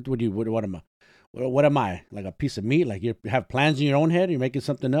 like what am I? What am I? Like a piece of meat? Like you have plans in your own head? You're making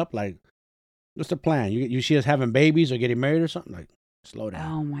something up? Like what's the plan? You see us having babies or getting married or something? Like slow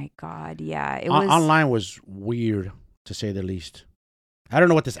down. Oh my God, yeah. It was online was weird to say the least. I don't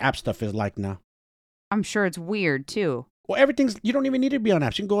know what this app stuff is like now. I'm sure it's weird too. Well, everything's, you don't even need to be on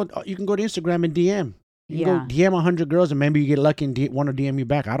apps. You can go to Instagram and DM. You can go DM 100 girls and maybe you get lucky and one will DM you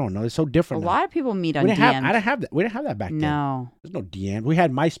back. I don't know. It's so different. A lot of people meet on DMs. I didn't have that. We didn't have that back then. No. There's no DM. We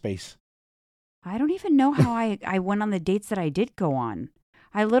had MySpace. I don't even know how I went on the dates that I did go on.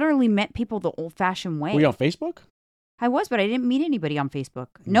 I literally met people the old-fashioned way. Were you on Facebook? I was, but I didn't meet anybody on Facebook.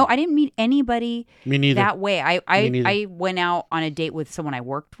 No, I didn't meet anybody Me neither. that way. Me neither. I went out on a date with someone I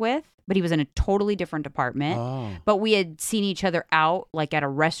worked with, but he was in a totally different department. Oh. But we had seen each other out like at a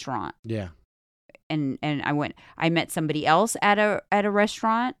restaurant. Yeah. And I met somebody else at a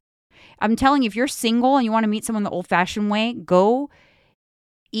restaurant. I'm telling you, if you're single and you want to meet someone the old-fashioned way, go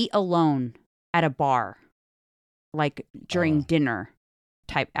eat alone at a bar, like during dinner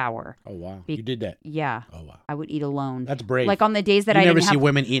type hour. Oh, wow. You did that? Yeah. Oh, wow. I would eat alone. That's brave. Like on the days that I never didn't see have,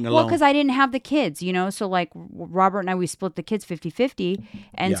 women eating alone. Well, because I didn't have the kids, So like Robert and I, we split the kids 50-50.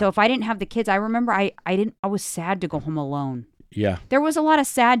 And so if I didn't have the kids, I remember I was sad to go home alone. Yeah. There was a lot of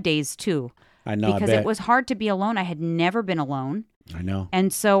sad days too. I know. Because I bet. it was hard to be alone. I had never been alone. I know.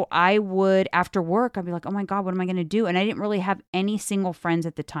 And so I would, after work, I'd be like, oh my God, what am I going to do? And I didn't really have any single friends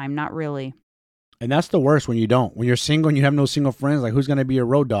at the time. Not really. And that's the worst when you don't. When you're single and you have no single friends, like who's going to be your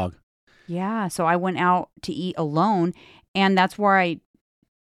road dog? Yeah. So I went out to eat alone. And that's where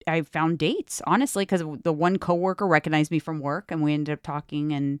I found dates, honestly, because the one coworker recognized me from work and we ended up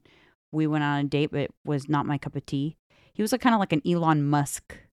talking and we went on a date, but it was not my cup of tea. He was kind of like an Elon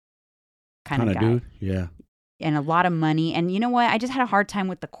Musk kind of guy. Dude. Yeah. And a lot of money. And you know what? I just had a hard time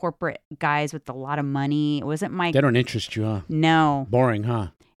with the corporate guys with a lot of money. It wasn't my... They don't interest you, huh? No. Boring, huh?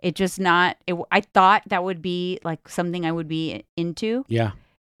 It just not... I thought that would be like something I would be into. Yeah.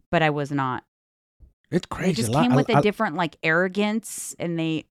 But I was not. It's crazy. It just came with a different like arrogance and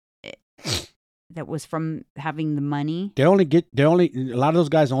that was from having the money. A lot of those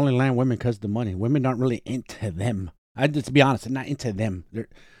guys only land women because of the money. Women aren't really into them. To be honest, they're not into them.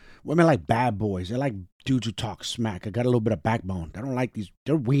 Women like bad boys. They're like dudes who talk smack. I got a little bit of backbone. I don't like these.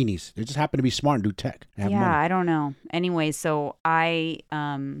 They're weenies. They just happen to be smart and do tech. And have money. I don't know. Anyway, so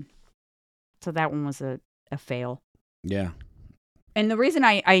so that one was a fail. Yeah. And the reason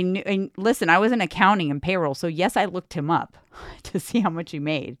I knew, listen, I was in accounting and payroll, so yes, I looked him up to see how much he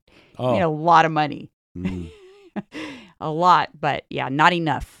made. Oh. He made a lot of money. Mm. A lot, but yeah, not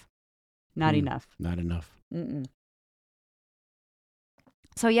enough. Not enough. Not enough. Mm-mm.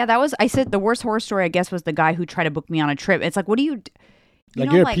 So yeah, I said the worst horror story, I guess, was the guy who tried to book me on a trip. It's like, what do you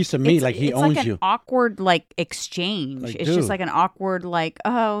you're a piece of meat, like he owns like you. It's like an awkward, like, exchange. Like, it's dude. just like an awkward, like,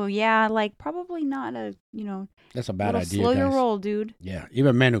 oh, yeah, like, probably not a, That's a bad idea, slow guys. your roll, dude. Yeah,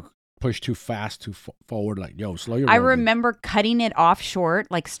 even men who push too fast, too forward, like, yo, slow your roll. I remember cutting it off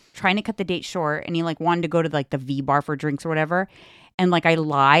short, like, trying to cut the date short, and he, like, wanted to go to, like, the V bar for drinks or whatever, and, like, I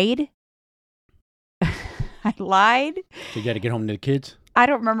lied. I lied. So you got to get home to the kids? I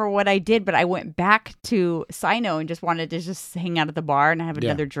don't remember what I did, but I went back to Sino and just wanted to just hang out at the bar and have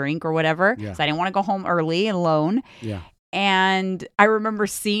another drink or whatever. Yeah. So I didn't want to go home early alone. Yeah. And I remember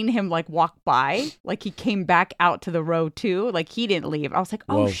seeing him like walk by, like he came back out to the row too. Like he didn't leave. I was like,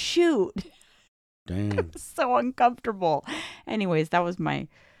 oh, Whoa. shoot. Damn. So uncomfortable. Anyways, that was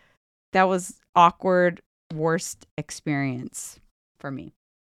awkward, worst experience for me.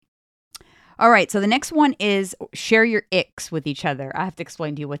 All right, so the next one is share your icks with each other. I have to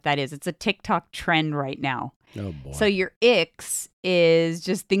explain to you what that is. It's a TikTok trend right now. Oh boy. So your icks is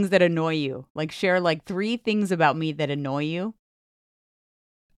just things that annoy you. Like share like 3 things about me that annoy you.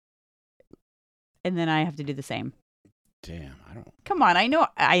 And then I have to do the same. Damn, I don't. Come on, I know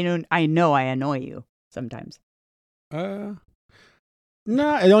I annoy you sometimes.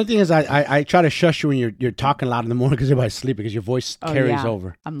 No, the only thing is I try to shush you when you're talking loud in the morning because everybody's sleeping because your voice carries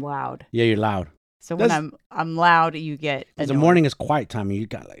over. I'm loud. Yeah, you're loud. So when I'm loud, you get annoyed. The morning is quiet time and you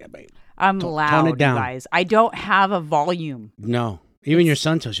got like, babe. I'm loud, tone it down. you guys. I don't have a volume. No, even your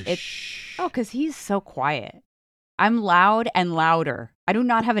son tells you, shh. Oh, because he's so quiet. I'm loud and louder. I do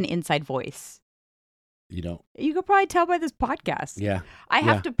not have an inside voice. You don't. You could probably tell by this podcast. Yeah. I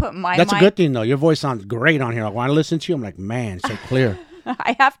have to put my That's mic. a good thing, though. Your voice sounds great on here. Like, when I listen to you, I'm like, man, it's so clear.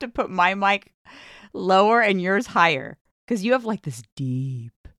 I have to put my mic lower and yours higher because you have like this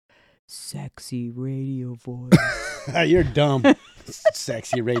deep, sexy radio voice. You're dumb.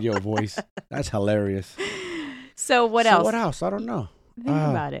 Sexy radio voice. That's hilarious. So what else? What else? I don't know. Think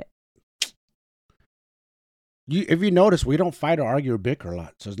about it. If you notice, we don't fight or argue or bicker a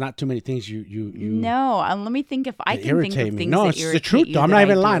lot. So it's not too many things you No, let me think if I can think of things No, that it's the truth, though. I'm not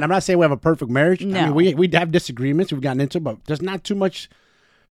even lying. I'm not saying we have a perfect marriage. No. I mean, we have disagreements we've gotten into, but there's not too much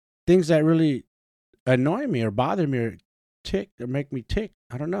things that really annoy me or bother me or tick or make me tick.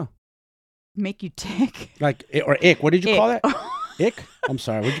 I don't know. Make you tick? Like, or ick. What did you call that? Ick? I'm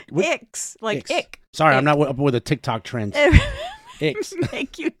sorry. Icks. Like icks. ick. Sorry, ick. I'm not up with the TikTok trends. Icks.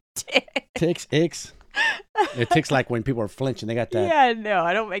 Make you tick. Ticks, icks. It ticks like when people are flinching. They got that. Yeah, no,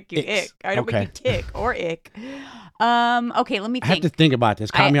 I don't make you icks. ick. I don't make you tick or ick. Okay, let me think. I have to think about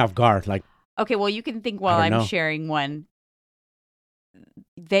this. Caught me off guard. Like, okay, well, you can think while I'm sharing one.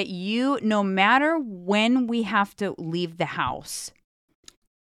 That no matter when we have to leave the house,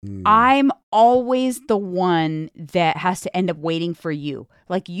 I'm always the one that has to end up waiting for you.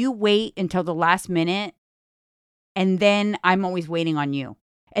 Like you wait until the last minute, and then I'm always waiting on you.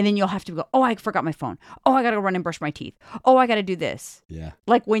 And then you'll have to go, oh, I forgot my phone. Oh, I got to run and brush my teeth. Oh, I got to do this. Yeah.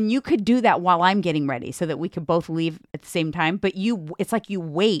 Like when you could do that while I'm getting ready so that we could both leave at the same time. But it's like you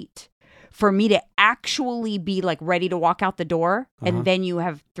wait for me to actually be like ready to walk out the door. And then you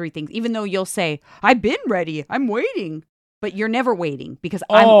have 3 things, even though you'll say, I've been ready. I'm waiting. But you're never waiting because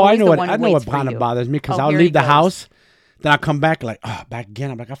I'm always the one who waits for you. I know what kind of bothers me because I'll leave the house. Then I come back like, back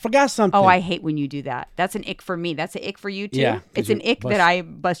again. I'm like, I forgot something. Oh, I hate when you do that. That's an ick for me. That's an ick for you too. Yeah, it's an ick that I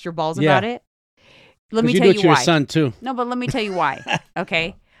bust your balls about it. Let me tell you why. You do it to your son too. No, but let me tell you why.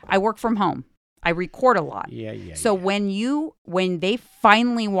 Okay, I work from home. I record a lot. Yeah. So when they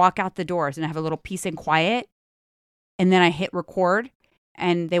finally walk out the doors and I have a little peace and quiet, and then I hit record,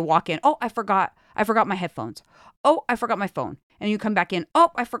 and they walk in. Oh, I forgot my headphones. Oh, I forgot my phone. And you come back in. Oh,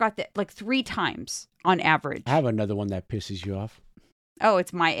 I forgot that. Like 3 times on average. I have another one that pisses you off. Oh,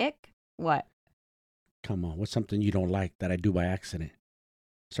 it's my ick? What? Come on. What's something you don't like that I do by accident?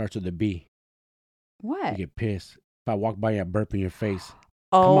 Starts with a B. What? You get pissed. If I walk by you, I burp in your face.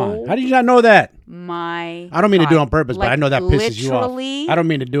 Oh. Come on. How did you not know that? I don't mean to do it on purpose, but I know that pisses you off. I don't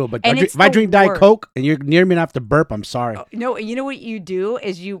mean to do it, but if I drink Diet Coke and you're near me and I have to burp, I'm sorry. No, you know what you do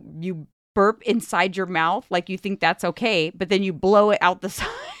is you burp inside your mouth like you think that's okay, but then you blow it out the side.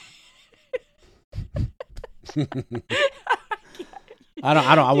 I wouldn't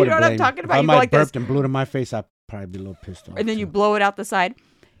blame you. What I'm talking about? If I you might like burped and blew it in my face, I'd probably be a little pissed off. And then you blow it out the side.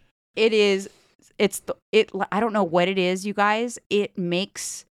 I don't know what it is, you guys. It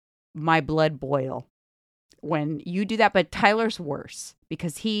makes my blood boil when you do that, but Tyler's worse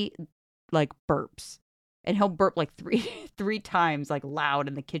because he like burps. And he'll burp like three times, like loud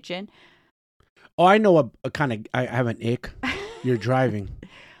in the kitchen. Oh, I know a kind of. I have an ick. You're driving.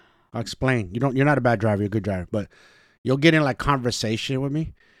 I'll explain. You're not a bad driver. You're a good driver, but you'll get in like conversation with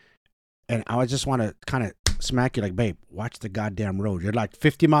me, and I just want to kind of smack you like, babe, watch the goddamn road. You're like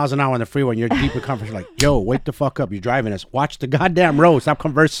 50 miles an hour on the freeway, and you're deep in conversation. Like, yo, wake the fuck up. You're driving us. Watch the goddamn road. Stop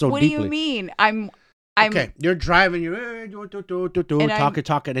conversing so deeply. What do you mean? Okay, you're driving, you're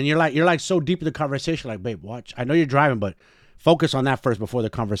talking, and you're like so deep in the conversation, like, babe, watch. I know you're driving, but focus on that first before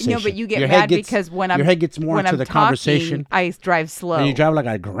the conversation. No, but you get mad because when your head gets more into the conversation, I drive slow. And you drive like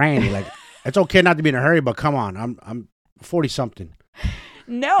a granny. Like, it's okay not to be in a hurry, but come on, I'm 40 something.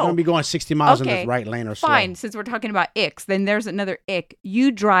 No. I'm gonna be going 60 miles in Okay, the right lane or Fine. slow. Since we're talking about icks, then there's another ick.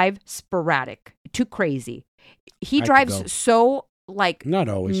 You drive sporadic, too crazy. He I could drives go. so like Not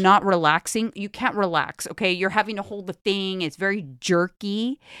always. not relaxing. You can't relax. Okay, you're having to hold the thing. It's very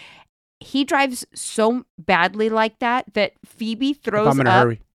jerky. He drives so badly like that Phoebe If throws I'm in a up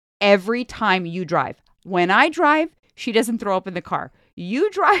hurry. every time you drive. When I drive, she doesn't throw up in the car.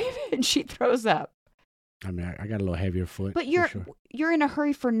 You drive and she throws up. I mean, I got a little heavier foot. But for sure. you're in a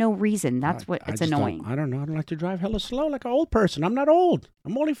hurry for no reason. That's what I it's just annoying. I don't know. I don't like to drive hella slow like an old person. I'm not old.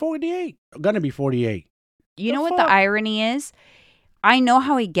 I'm only 48. I'm gonna be 48. You The know what fuck? the irony is? I know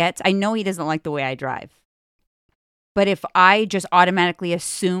how he gets. I know he doesn't like the way I drive. But if I just automatically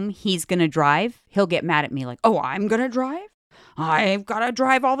assume he's going to drive, he'll get mad at me like, "Oh, I'm going to drive? I've got to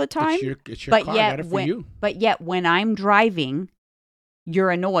drive all the time." It's your But car. I yet got it for when- you. But yet when I'm driving,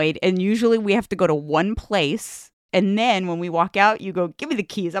 you're annoyed, and usually we have to go to one place, and then when we walk out, you go, "Give me the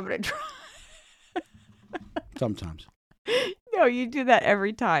keys. I'm going to drive." Sometimes. No, you do that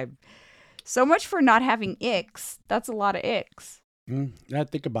every time. So much for not having icks. That's a lot of icks. I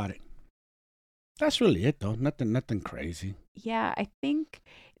think about it. That's really it, though. Nothing crazy. Yeah, I think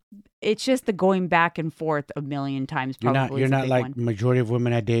it's just the going back and forth a million times. Probably You're is a not big like one. majority of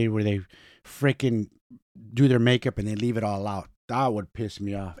women I date where they freaking do their makeup and they leave it all out. That would piss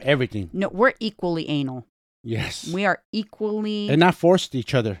me off. Everything. No, we're equally anal. Yes. We are equally And not forced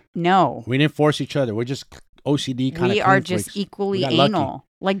each other. no. We didn't force each other. We're just OCD kind of. We are just equally We got lucky. anal.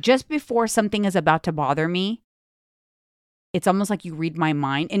 Like just before something is about to bother me, it's almost like you read my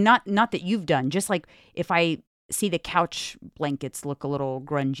mind, and not that you've done. Just like if I see the couch blankets look a little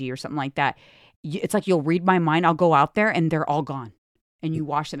grungy or something like that, it's like you'll read my mind. I'll go out there and they're all gone, and you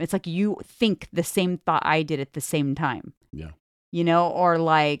wash them. It's like you think the same thought I did at the same time. Yeah. You know, or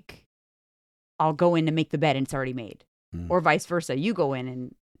like I'll go in to make the bed and it's already made, or vice versa. You go in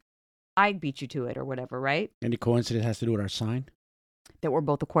and I beat you to it or whatever, right? Any coincidence has to do with our sign? That we're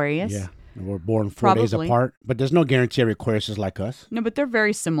both Aquarius. Yeah. And we're born 4 days Probably. apart. But there's no guarantee every Aquarius is like us. No, but they're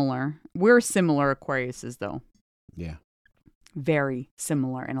very similar. We're similar Aquariuses, though. Yeah. Very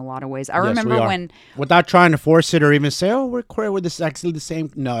similar in a lot of ways. I Yes, remember we are. when Without trying to force it or even say, oh, we're Aquarius, we're this actually the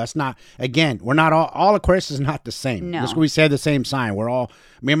same. No, that's not. Again, we're not all Aquarius is not the same. No. That's what we say, the same sign. We're all,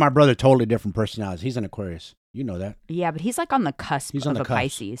 me and my brother, totally different personalities. He's an Aquarius. You know that. yeah, but he's like on the cusp He's of on the a cusp.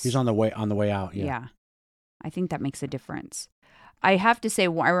 Pisces. He's on the way out. Yeah. Yeah. I think that makes a difference. I have to say,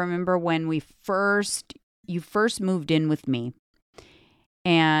 I remember when you first moved in with me,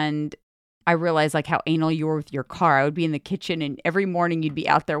 and I realized like how anal you were with your car. I would be in the kitchen, and every morning you'd be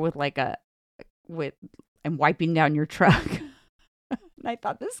out there with and wiping down your truck. And I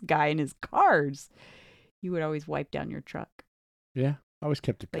thought, this guy and his cars, you would always wipe down your truck. Yeah. I always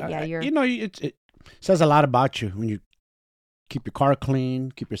kept it. But yeah, it says a lot about you when you keep your car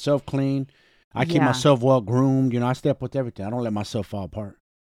clean, keep yourself clean. I keep Yeah. myself well groomed. I stay up with everything. I don't let myself fall apart.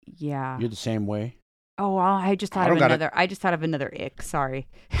 Yeah. You're the same way. Oh, well, I just thought I of don't gotta- another. I just thought of another ick. Sorry.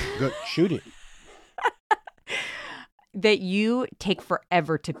 Good. Shoot it. That you take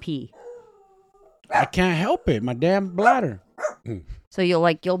forever to pee. I can't help it. My damn bladder. So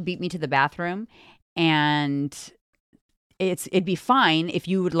you'll beat me to the bathroom, and it'd be fine if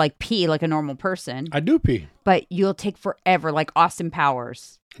you would like pee like a normal person, I do pee. but you'll take forever, like Austin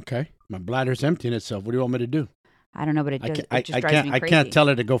Powers. Okay. My bladder's emptying itself. What do you want me to do? I don't know, but it just drives me I crazy. can't tell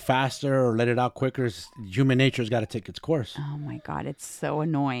it to go faster or let it out quicker. Human nature's got to take its course. Oh my God, it's so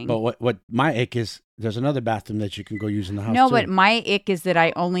annoying. But what my ick is, there's another bathroom that you can go use in the house. No, too. but my ick is that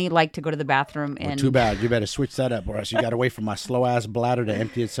I only like to go to the bathroom Well, and too bad. You better switch that up, or else you got to wait for my slow ass bladder to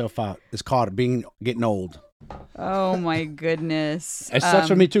empty itself out. It's called getting old. Oh my goodness. It sucks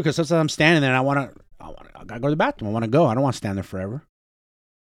for me too, because sometimes I'm standing there and I gotta go to the bathroom. I want to go. I don't want to stand there forever.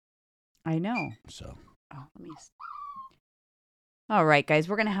 I know. So Oh, let me. All right, guys,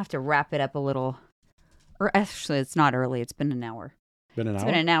 we're gonna have to wrap it up a little. Or actually, it's not early. It's been an hour. been an It's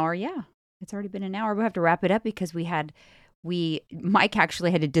hour. been an hour. Yeah, it's already been an hour. We have to wrap it up because Mike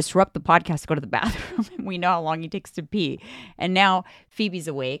actually had to disrupt the podcast to go to the bathroom. And we know how long he takes to pee. And now Phoebe's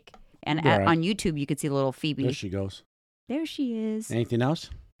awake. And You're right. on YouTube, you could see little Phoebe. There she goes. There she is. Anything else?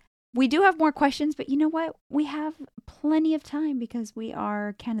 We do have more questions, but you know what? We have plenty of time because we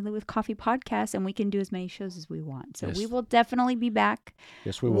are Candidly with Coffee podcast, and we can do as many shows as we want. So Yes. we will definitely be back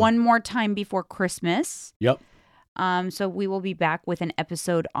Yes, we will. one more time before Christmas. Yep. So we will be back with an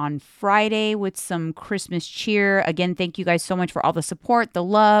episode on Friday with some Christmas cheer. Again, thank you guys so much for all the support, the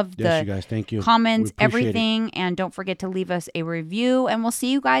love, Yes, you the guys. Thank you. comments, We appreciate it. everything. And don't forget to leave us a review. And we'll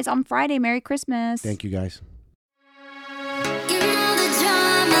see you guys on Friday. Merry Christmas. Thank you, guys.